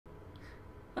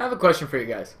I have a question for you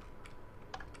guys.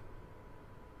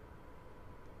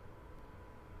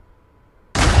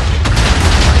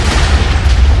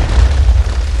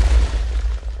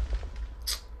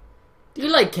 Do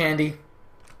you like candy?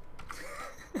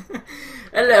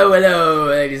 Hello,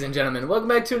 ladies and gentlemen. Welcome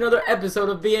back to another episode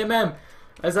of BMM.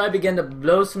 As I begin to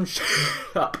blow some shit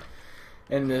up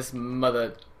in this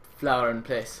mother flowering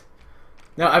place.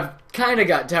 Now, I've kind of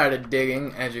got tired of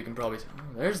digging, as you can probably tell.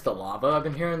 Oh, there's the lava. I've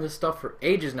been hearing this stuff for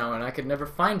ages now, and I could never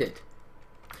find it.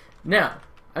 Now,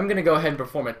 I'm going to go ahead and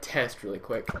perform a test really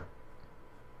quick.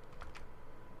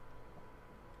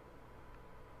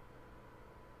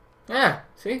 Yeah,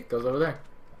 see? It goes over there.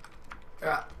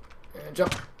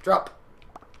 Jump, drop.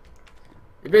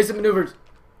 Evasive maneuvers.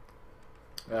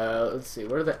 Let's see,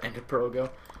 where did the ender pearl go?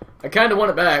 I kind of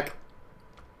want it back.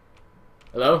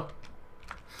 Hello?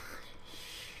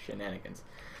 Shenanigans.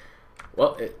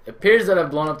 Well, it appears that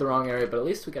I've blown up the wrong area, but at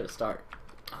least we got to start.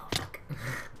 Oh, fuck.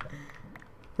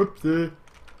 Whoopsie.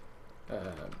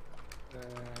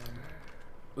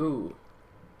 Ooh.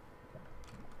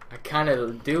 I kind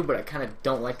of do, but I kind of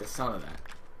don't like the sound of that.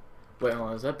 Wait, hold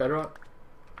on, is that bedrock?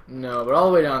 No, but all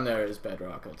the way down there is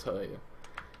bedrock, I'll tell you.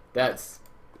 That's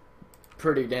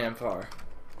pretty damn far.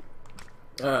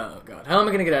 Oh, God. How am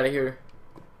I going to get out of here?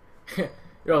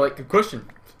 You're all like, good question.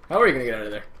 How are you going to get out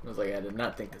of there? I was like, I did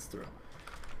not think this through.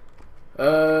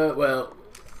 Well,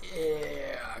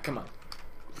 yeah, come on.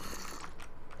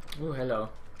 Ooh, hello.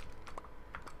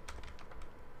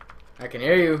 I can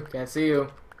hear you, can't see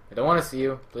you. I don't want to see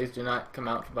you. Please do not come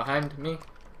out from behind me.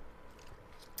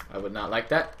 I would not like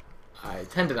that. I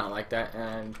tend to not like that,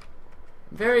 and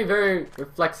very, very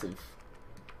reflexive.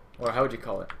 Or how would you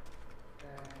call it?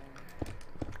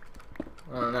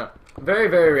 I don't know. Very,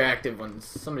 very reactive when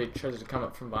somebody tries to come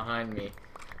up from behind me.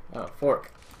 Oh,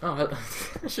 fork. Oh,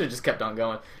 I should have just kept on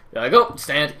going. There I go.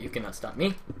 Stand. You cannot stop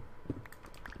me.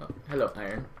 Oh, hello,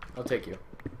 Iron. I'll take you.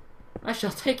 I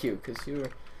shall take you, because you're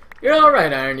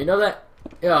alright, Iron. You know that?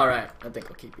 You're alright. I think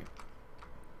I'll keep you.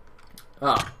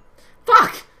 Oh.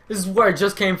 Fuck! This is where I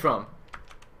just came from.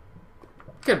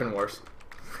 Could have been worse.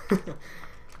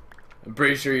 I'm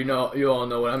pretty sure you all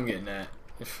know what I'm getting at.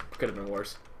 Could have been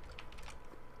worse.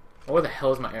 Oh, where the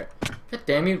hell is my air? God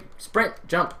damn you! Sprint,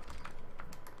 jump.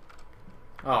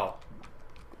 Oh.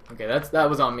 Okay, that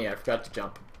was on me. I forgot to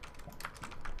jump.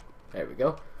 There we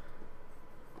go.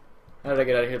 How did I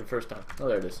get out of here the first time? Oh,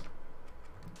 there it is.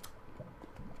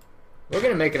 We're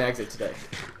gonna make an exit today.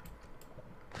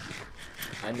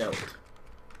 I know it.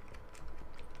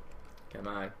 Come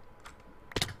on.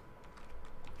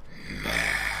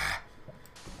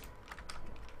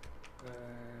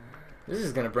 This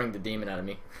is gonna bring the demon out of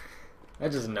me. I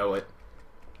just know it.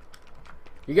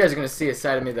 You guys are gonna see a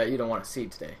side of me that you don't want to see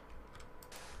today.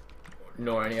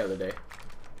 Nor any other day.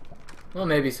 Well,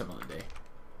 maybe some other day.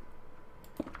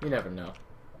 You never know.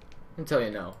 Until you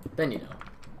know. Then you know.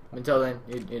 Until then,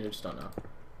 you just don't know.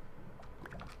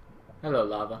 Hello,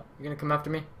 lava. You gonna come after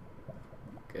me?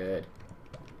 Good.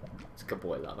 It's a good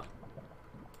boy, lava.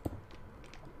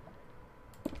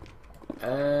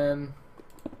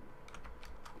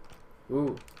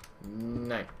 Ooh.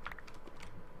 Nice.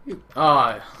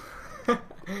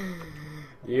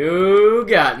 You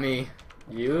got me.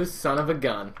 You son of a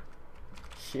gun.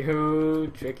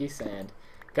 You tricky sand.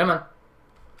 Come on.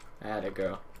 Atta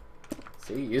girl.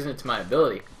 See, using it to my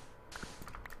ability.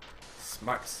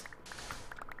 Smarts.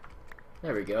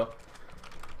 There we go.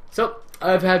 So,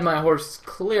 I've had my horse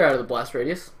clear out of the blast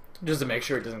radius, just to make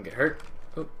sure it doesn't get hurt.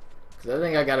 Because I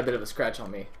think I got a bit of a scratch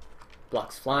on me.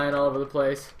 Blocks flying all over the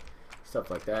place.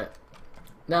 Stuff like that.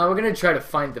 Now, we're going to try to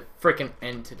find the frickin'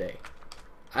 end today.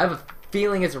 I have a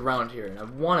feeling it's around here, and I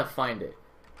want to find it.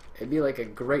 It'd be like a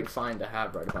great find to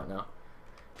have right about now.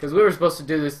 Because we were supposed to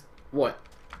do this, what,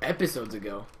 episodes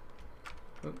ago.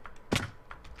 Oop.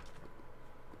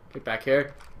 Get back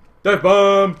here. Dive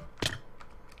bomb!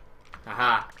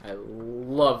 Aha! I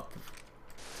love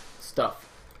stuff.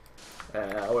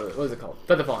 What is it called?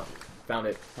 Feather falling. Found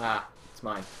it. Ah, it's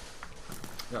mine.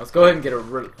 Now let's go ahead and get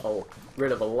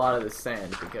rid of a lot of this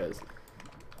sand because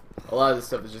a lot of this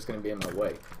stuff is just going to be in my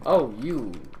way. Oh,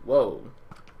 you! Whoa!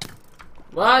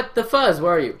 What the fuzz?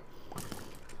 Where are you?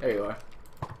 There you are.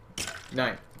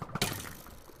 9.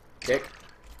 Dick.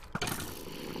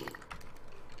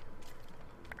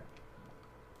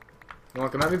 You wanna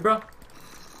come at me, bro?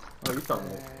 Oh, you fell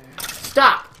me.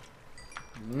 Stop!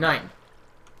 9.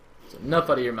 That's enough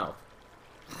out of your mouth.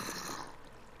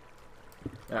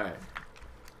 Alright.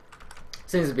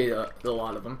 Seems to be a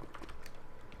lot of them.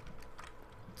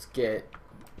 Let's get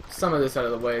some of this out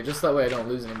of the way, just that way I don't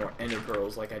lose any more ender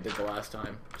pearls like I did the last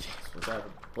time. Jeez,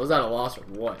 was that a loss or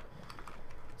what?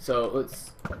 So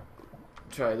let's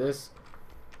try this.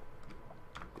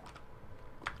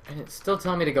 And it's still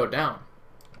telling me to go down.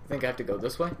 I think I have to go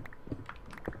this way.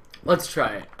 Let's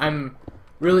try it. I'm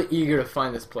really eager to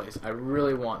find this place. I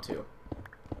really want to.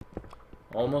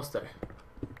 Almost there.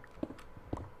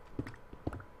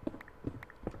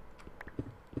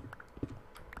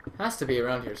 Has to be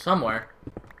around here somewhere.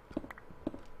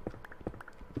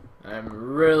 I'm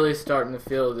really starting to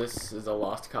feel this is a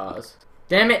lost cause.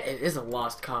 Damn it, it is a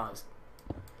lost cause.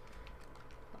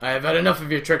 I have had enough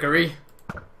of your trickery.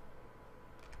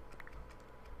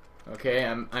 Okay,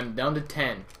 I'm down to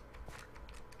 10.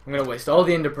 I'm gonna waste all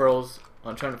the ender pearls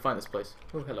on trying to find this place.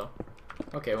 Oh, hello.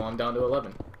 Okay, well I'm down to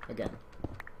 11 again.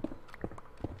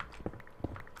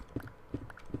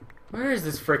 Where is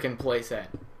this frickin' place at?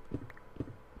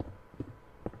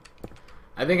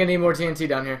 I think I need more TNT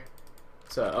down here.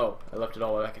 So, oh, I left it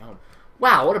all back at home.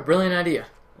 Wow, what a brilliant idea.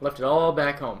 I left it all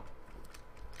back home.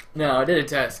 No, I did a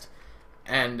test.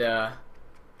 And,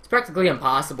 it's practically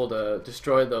impossible to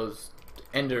destroy those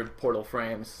ender portal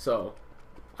frames. So,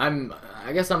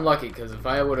 I guess I'm lucky, because if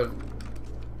I would have,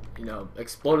 you know,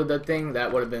 exploded that thing,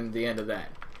 that would have been the end of that.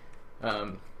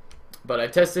 But I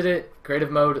tested it,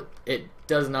 creative mode, it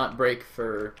does not break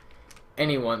for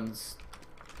anyone's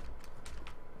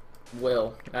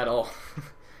will at all.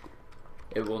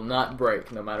 It will not break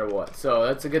no matter what. So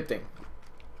that's a good thing.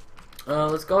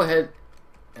 Let's go ahead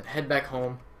and head back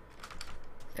home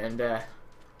and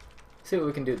see what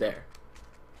we can do there.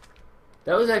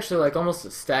 That was actually like almost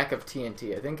a stack of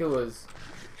TNT. I think it was,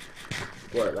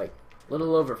 what, like a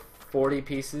little over 40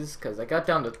 pieces, because I got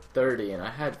down to 30 and I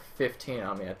had 15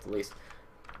 on me at the least.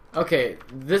 Okay,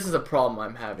 this is a problem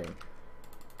I'm having.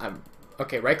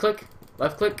 Okay, right click,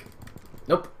 left click,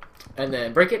 nope, and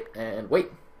then break it and wait.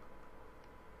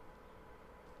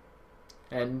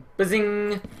 And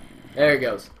bazing! There it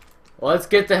goes. Well, let's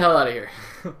get the hell out of here.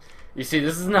 You see,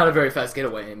 this is not a very fast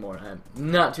getaway anymore. I'm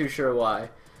not too sure why.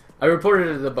 I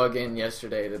reported the bug in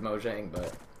yesterday to Mojang,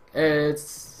 but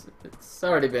it's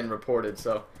already been reported,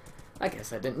 so I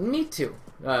guess I didn't need to.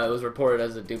 It was reported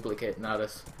as a duplicate, not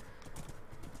as.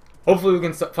 Hopefully, we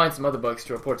can find some other bugs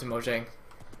to report to Mojang.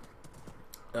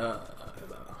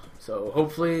 So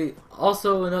hopefully,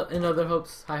 also in other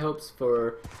hopes, high hopes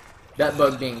for that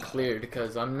bug being cleared,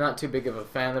 because I'm not too big of a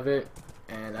fan of it,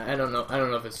 and I don't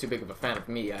know if it's too big of a fan of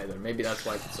me either. Maybe that's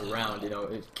why it's around. You know,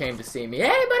 it came to see me.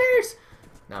 Hey, butters!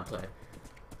 Not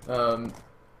playing.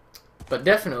 But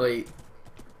definitely,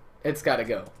 it's got to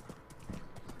go.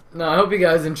 No, I hope you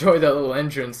guys enjoyed that little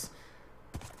entrance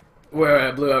where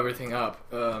I blew everything up.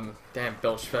 Damn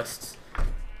Belchfests.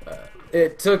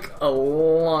 It took a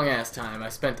long ass time. I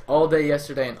spent all day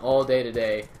yesterday and all day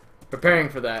today preparing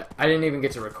for that. I didn't even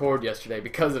get to record yesterday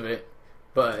because of it,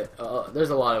 but there's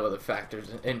a lot of other factors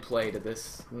in play to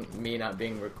this, me not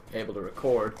being able to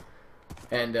record,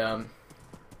 and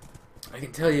I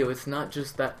can tell you it's not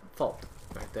just that fault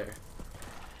right there.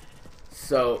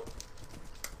 So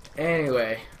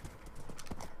anyway,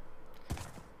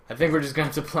 I think we're just gonna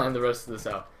have to plan the rest of this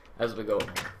out as we go along.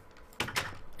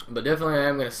 But definitely I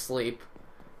am gonna sleep,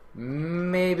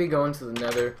 maybe go into the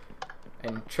nether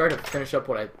and try to finish up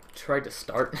what I tried to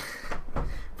start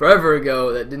forever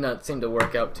ago that did not seem to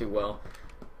work out too well.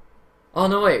 Oh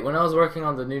no, wait, when I was working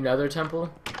on the new nether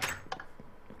temple,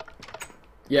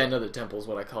 yeah, nether temple is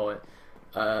what I call it,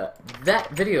 that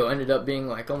video ended up being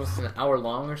like almost an hour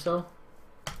long or so.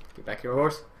 Get back here,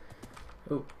 horse.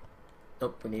 Ooh.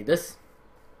 Nope, we need this.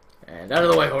 And out of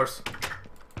the way, horse.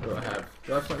 What do I have?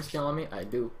 Do I have flint steel on me? I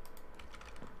do.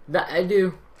 That I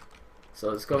do. So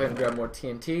let's go ahead and grab more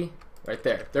TNT. Right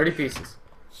there. 30 pieces.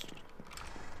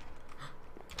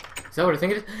 Is that what I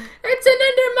think it is? It's an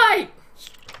endermite!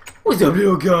 What's up,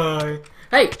 little guy?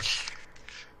 Hey!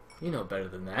 You know better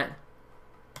than that.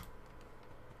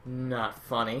 Not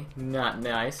funny. Not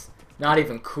nice. Not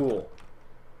even cool.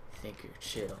 Think you're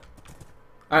chill.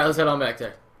 Alright, let's head on back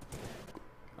there.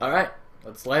 Alright,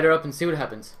 let's light her up and see what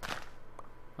happens.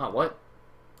 Oh, what?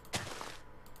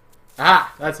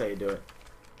 Ah! That's how you do it.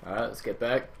 Alright, let's get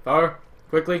back. Power.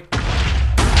 Quickly.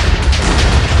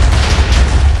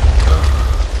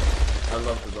 I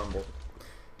love the rumble.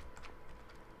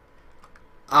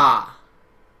 Ah.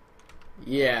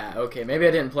 Yeah, okay. Maybe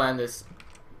I didn't plan this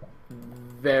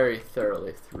very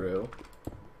thoroughly through.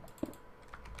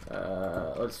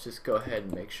 Let's just go ahead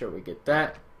and make sure we get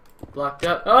that blocked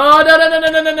up. Oh, no, no, no,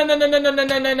 no, no, no, no, no, no, no, no,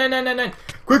 no, no, no, no, no, no.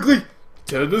 Quickly!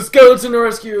 To the skeleton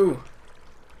rescue!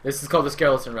 This is called the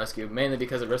skeleton rescue, mainly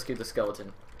because it rescued the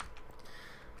skeleton.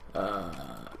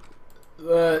 Yeah,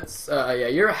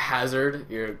 you're a hazard.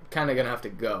 You're kind of gonna have to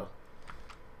go.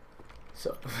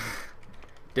 So,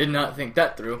 Did not think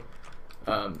that through.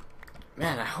 Man,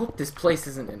 I hope this place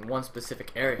isn't in one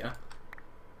specific area.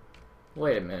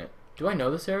 Wait a minute. Do I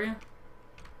know this area?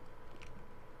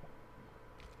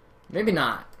 Maybe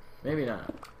not. Maybe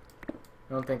not.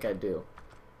 I don't think I do.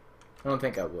 I don't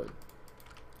think I would.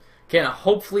 Okay, now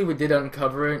hopefully we did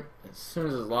uncover it as soon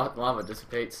as the lava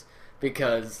dissipates,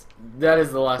 because that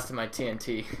is the last of my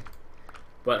TNT.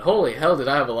 But holy hell, did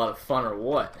I have a lot of fun or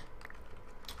what?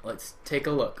 Let's take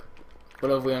a look.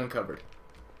 What have we uncovered?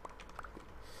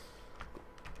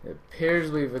 It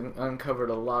appears we've uncovered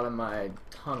a lot of my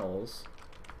tunnels.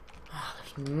 Oh,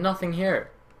 there's nothing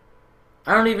here.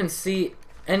 I don't even see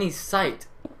any sight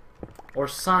or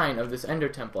sign of this Ender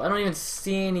Temple. I don't even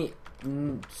see any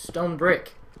stone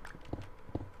brick.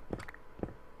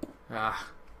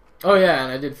 Oh yeah,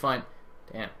 and I did find...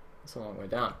 Damn, that's a long way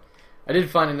down. I did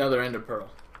find another Ender Pearl.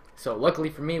 So luckily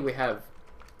for me, we have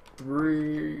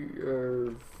three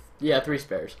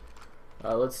spares.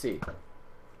 Let's see.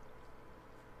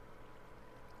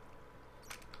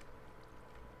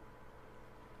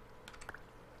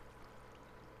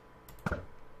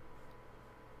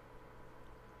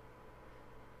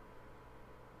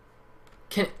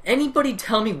 Can anybody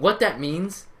tell me what that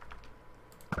means?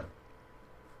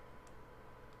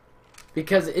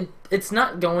 Because it's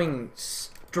not going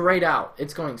straight out,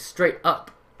 it's going straight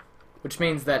up. Which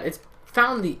means that it's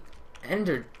found the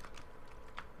Ender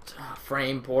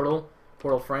frame portal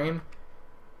frame.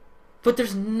 But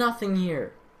there's nothing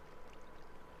here.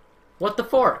 What the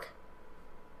fork?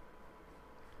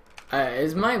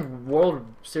 Is my world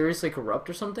seriously corrupt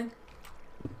or something?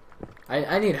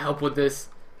 I need help with this.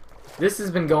 This has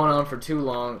been going on for too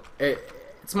long.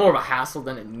 It's more of a hassle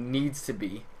than it needs to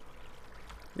be.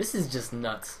 This is just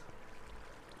nuts.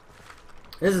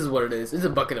 This is what it is. It's a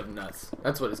bucket of nuts.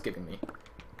 That's what it's giving me.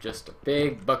 Just a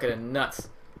big bucket of nuts.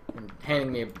 And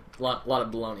handing me a lot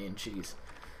of bologna and cheese.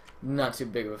 Not too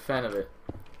big of a fan of it.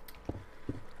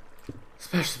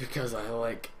 Especially because I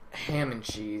like ham and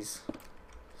cheese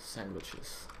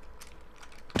sandwiches.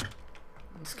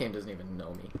 This game doesn't even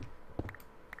know me.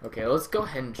 Okay, let's go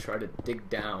ahead and try to dig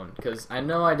down, because I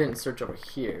know I didn't search over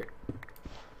here.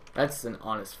 That's an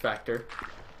honest factor.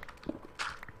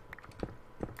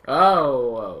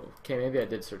 Oh, okay, maybe I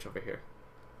did search over here.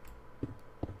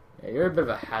 Yeah, you're a bit of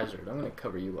a hazard. I'm going to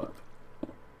cover you up.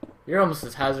 You're almost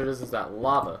as hazardous as that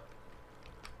lava.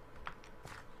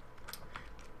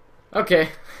 Okay,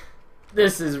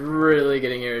 this is really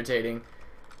getting irritating.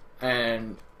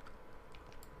 And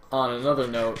on another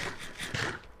note,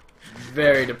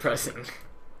 very depressing.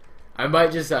 I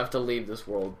might just have to leave this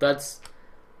world. That's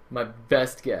my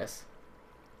best guess.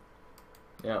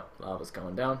 Yep, lava's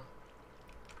going down.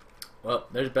 Well,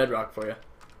 there's bedrock for you.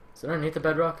 Is it underneath the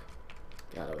bedrock?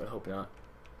 God, I would hope not.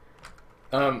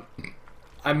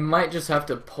 I might just have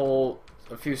to pull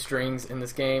a few strings in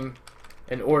this game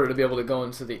in order to be able to go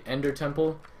into the Ender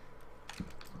Temple.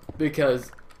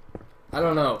 Because, I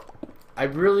don't know, I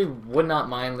really would not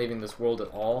mind leaving this world at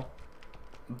all.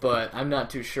 But I'm not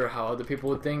too sure how other people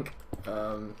would think.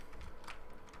 Actually,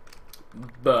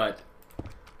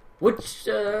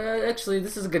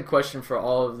 this is a good question for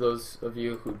all of those of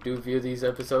you who do view these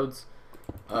episodes.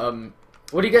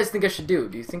 What do you guys think I should do?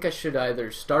 Do you think I should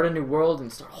either start a new world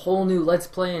and start a whole new Let's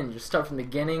Play and just start from the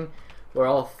beginning, where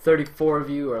all 34 of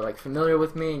you are like familiar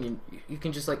with me and you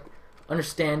can just like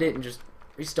understand it and just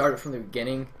restart it from the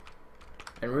beginning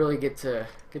and really get the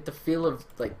feel of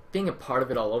like being a part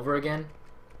of it all over again?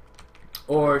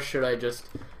 Or should I just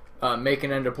make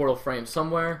an Ender Portal frame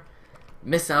somewhere,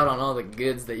 miss out on all the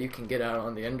goods that you can get out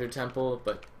on the Ender Temple,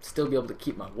 but still be able to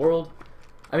keep my world?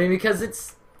 I mean, because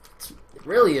it's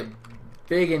really a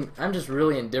big, and I'm just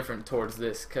really indifferent towards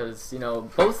this, because, you know,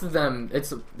 both of them,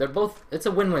 it's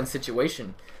a win-win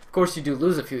situation. Of course, you do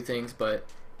lose a few things, but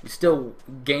you still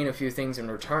gain a few things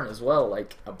in return as well,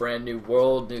 like a brand new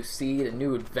world, new seed, a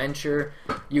new adventure.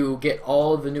 You get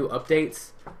all the new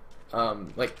updates.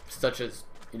 Like such as,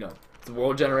 you know, the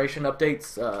world generation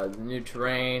updates, the new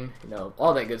terrain, you know,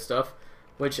 all that good stuff,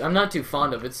 which I'm not too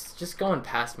fond of. It's just going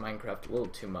past Minecraft a little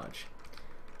too much.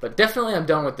 But definitely I'm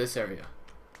done with this area.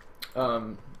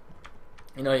 You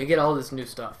know, you get all this new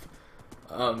stuff,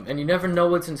 and you never know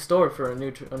what's in store for a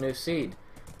new seed.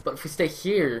 But if we stay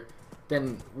here,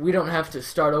 then we don't have to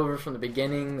start over from the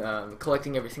beginning,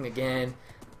 collecting everything again,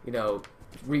 you know,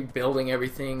 rebuilding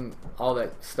everything, all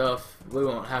that stuff. We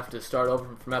won't have to start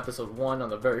over from episode 1 on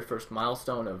the very first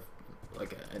milestone of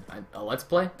like a Let's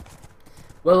Play.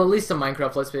 Well, at least a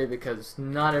Minecraft Let's Play, because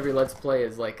not every Let's Play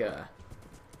is like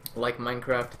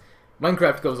Minecraft.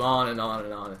 Minecraft goes on and on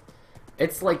and on.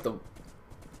 It's like the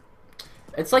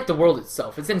world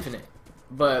itself. It's infinite.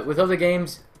 But with other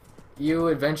games, you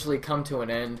eventually come to an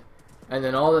end, and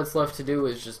then all that's left to do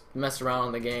is just mess around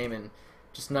in the game and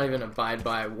just not even abide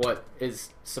by what is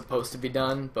supposed to be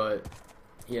done, but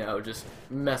you know, just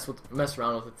mess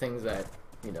around with the things that,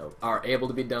 you know, are able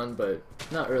to be done but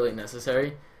not really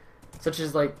necessary. Such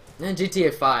as like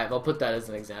GTA 5, I'll put that as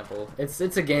an example. It's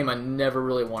a game I never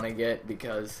really want to get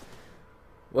because,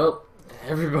 well,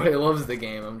 everybody loves the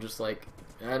game. I'm just like,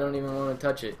 I don't even want to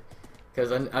touch it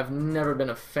because I've never been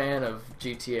a fan of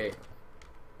GTA.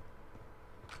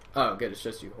 Oh, good, it's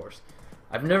just you, horse.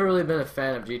 I've never really been a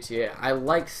fan of GTA. I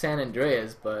like San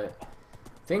Andreas, but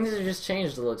things have just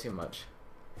changed a little too much.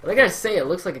 But I gotta say, it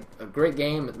looks like a great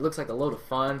game. It looks like a load of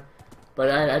fun. But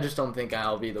I just don't think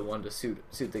I'll be the one to suit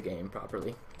the game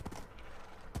properly.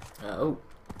 Oh,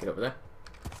 get over there.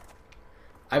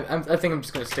 I think I'm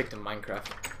just gonna stick to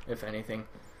Minecraft, if anything.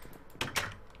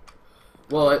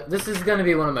 Well, this is gonna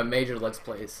be one of my major Let's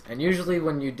Plays, and usually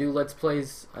when you do Let's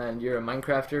Plays and you're a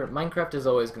Minecrafter, Minecraft is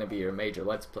always gonna be your major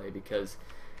Let's Play because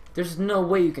there's no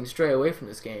way you can stray away from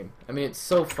this game. I mean, it's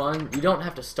so fun. You don't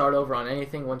have to start over on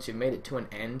anything once you've made it to an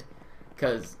end,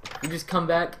 because you just come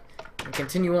back and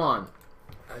continue on.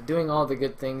 Doing all the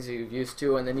good things you're used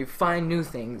to, and then you find new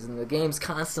things, and the game's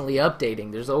constantly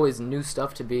updating. There's always new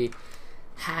stuff to be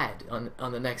had on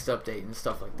the next update and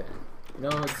stuff like that. You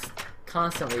know, it's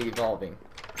constantly evolving.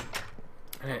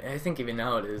 And I think even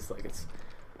now it is, like, it's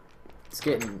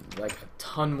getting, like, a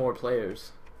ton more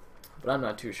players. But I'm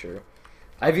not too sure.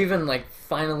 I've even, like,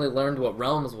 finally learned what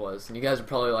Realms was, and you guys are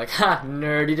probably like, ha,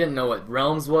 nerd, you didn't know what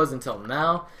Realms was until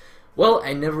now. Well,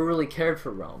 I never really cared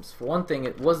for Realms. For one thing,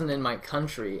 it wasn't in my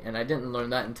country, and I didn't learn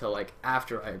that until like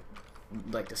after I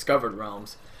like discovered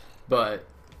Realms, or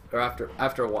after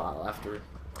a while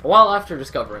after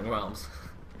discovering Realms.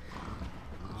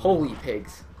 Holy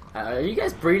pigs! Are you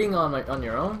guys breeding on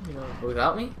your own? You know,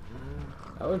 without me?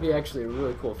 That would be actually a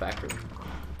really cool factor.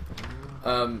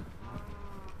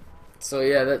 So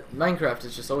yeah, that Minecraft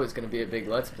is just always going to be a big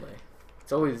Let's Play.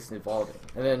 It's always evolving,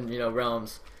 and then you know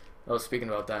Realms. I was speaking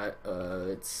about that.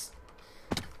 It's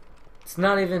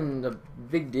not even a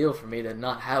big deal for me to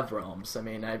not have Realms. I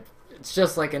mean, it's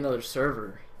just like another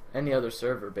server, any other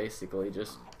server, basically,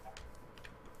 just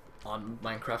on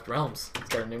Minecraft Realms. It's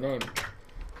got a new name.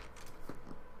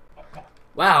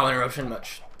 Wow, interruption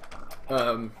much.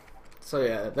 So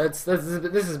yeah, this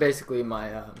is basically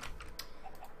my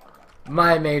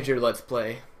my major Let's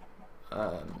Play.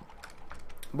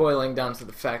 Boiling down to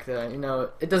the fact that, you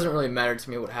know, it doesn't really matter to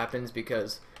me what happens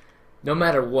because no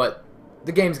matter what,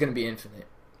 the game's gonna be infinite.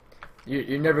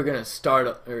 You're never gonna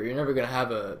start, or you're never gonna have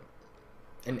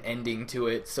an ending to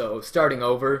it. So starting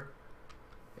over,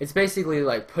 it's basically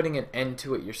like putting an end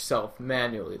to it yourself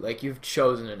manually. Like you've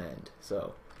chosen an end.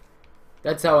 So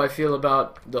that's how I feel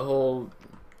about the whole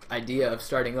idea of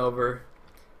starting over.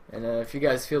 And if you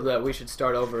guys feel that we should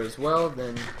start over as well,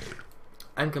 then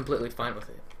I'm completely fine with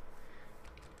it.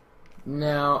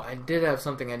 Now, I did have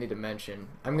something I need to mention.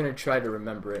 I'm going to try to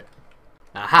remember it.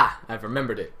 Aha! I've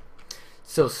remembered it.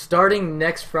 So starting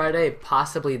next Friday,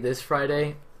 possibly this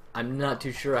Friday, I'm not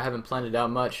too sure, I haven't planned it out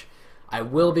much. I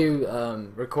will be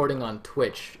recording on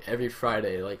Twitch every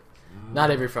Friday, like,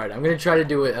 not every Friday. I'm going to try to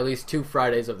do it at least 2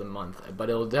 Fridays of the month, but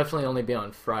it'll definitely only be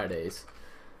on Fridays.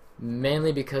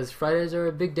 Mainly because Fridays are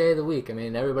a big day of the week. I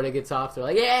mean, everybody gets off, they're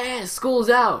like, yeah,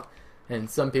 school's out! And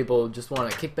some people just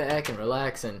want to kick back and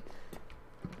relax and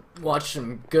watch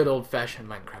some good old-fashioned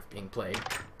Minecraft being played,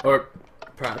 or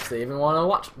perhaps they even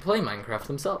want to play Minecraft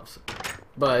themselves.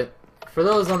 But for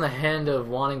those on the hand of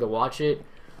wanting to watch it,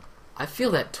 I feel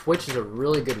that Twitch is a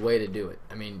really good way to do it.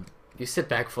 I mean, you sit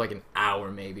back for like an hour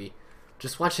maybe,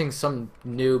 just watching some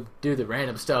noob do the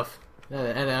random stuff,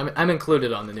 and I'm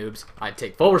included on the noobs. I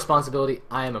take full responsibility.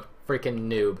 I am a freaking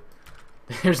noob.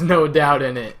 There's no doubt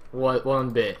in it,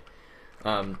 one bit.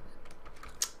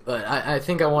 But I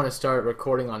think I want to start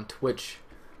recording on Twitch.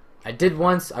 I did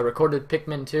once. I recorded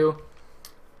Pikmin 2.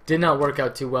 Did not work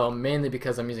out too well, mainly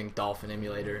because I'm using Dolphin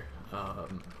Emulator.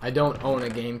 I don't own a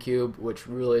GameCube, which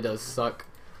really does suck,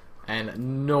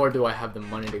 and nor do I have the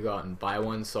money to go out and buy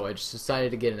one, so I just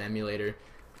decided to get an emulator.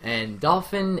 And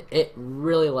Dolphin, it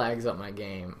really lags up my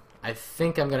game. I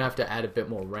think I'm going to have to add a bit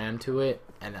more RAM to it,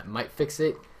 and that might fix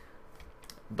it.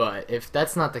 But if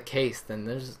that's not the case, then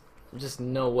there's just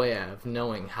no way of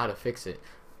knowing how to fix it.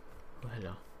 I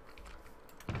know.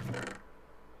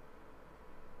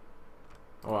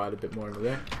 I'll add a bit more into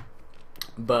there.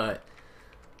 But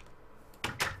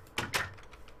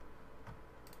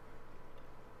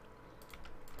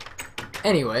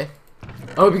anyway,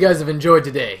 I hope you guys have enjoyed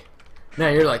today. Now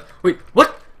you're like, wait,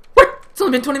 what? What? It's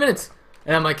only been 20 minutes.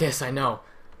 And I'm like, yes, I know.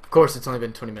 course, it's only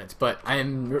been 20 minutes, but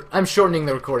I'm shortening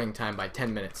the recording time by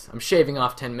 10 minutes. I'm shaving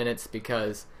off 10 minutes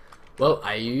because, well,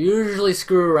 I usually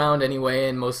screw around anyway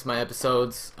in most of my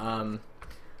episodes.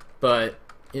 But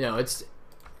you know, it's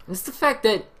the fact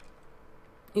that,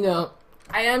 you know,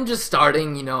 I am just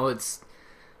starting. You know,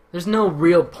 there's no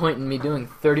real point in me doing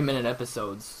 30-minute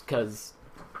episodes because,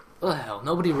 well, hell,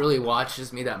 nobody really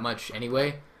watches me that much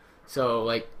anyway. So,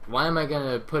 like, why am I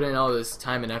gonna put in all this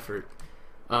time and effort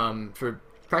for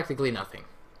practically nothing?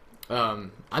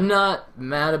 I'm not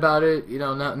mad about it. You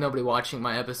know, nobody watching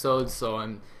my episodes, so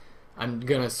I'm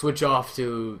gonna switch off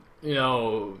to, you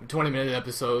know, 20-minute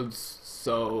episodes.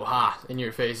 So, in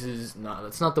your faces. No,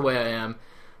 that's not the way I am.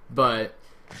 But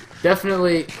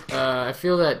definitely, I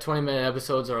feel that 20-minute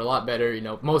episodes are a lot better. You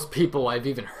know, most people I've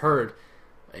even heard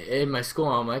in my school,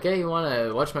 I'm like, hey, you want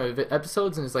to watch my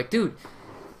episodes? And it's like, dude,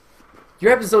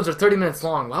 your episodes are 30 minutes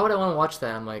long. Why would I want to watch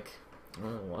that? I'm like,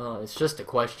 oh, well, it's just a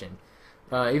question.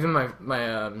 Even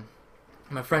my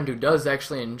friend who does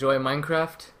actually enjoy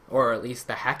Minecraft, or at least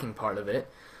the hacking part of it,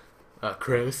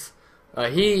 Chris,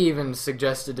 he even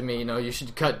suggested to me, you know, you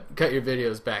should cut your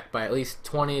videos back by at least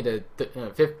 20 to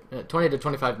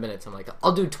 25 minutes. I'm like,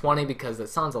 I'll do 20 because that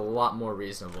sounds a lot more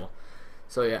reasonable.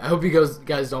 So yeah, I hope you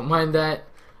guys don't mind that.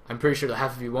 I'm pretty sure that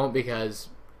half of you won't because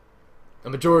a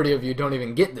majority of you don't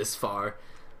even get this far.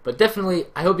 But definitely,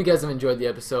 I hope you guys have enjoyed the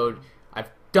episode. I've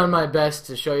done my best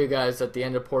to show you guys that the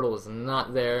Ender Portal is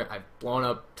not there. I've blown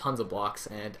up tons of blocks,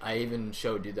 and I even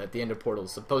showed you that the Ender Portal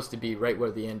is supposed to be right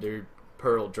where the Ender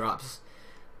Pearl drops.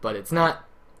 But it's not.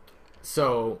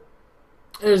 So,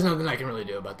 there's nothing I can really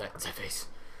do about that. It's my face.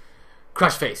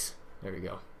 Crush face. There we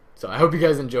go. So, I hope you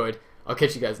guys enjoyed. I'll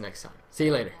catch you guys next time. See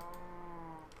you later.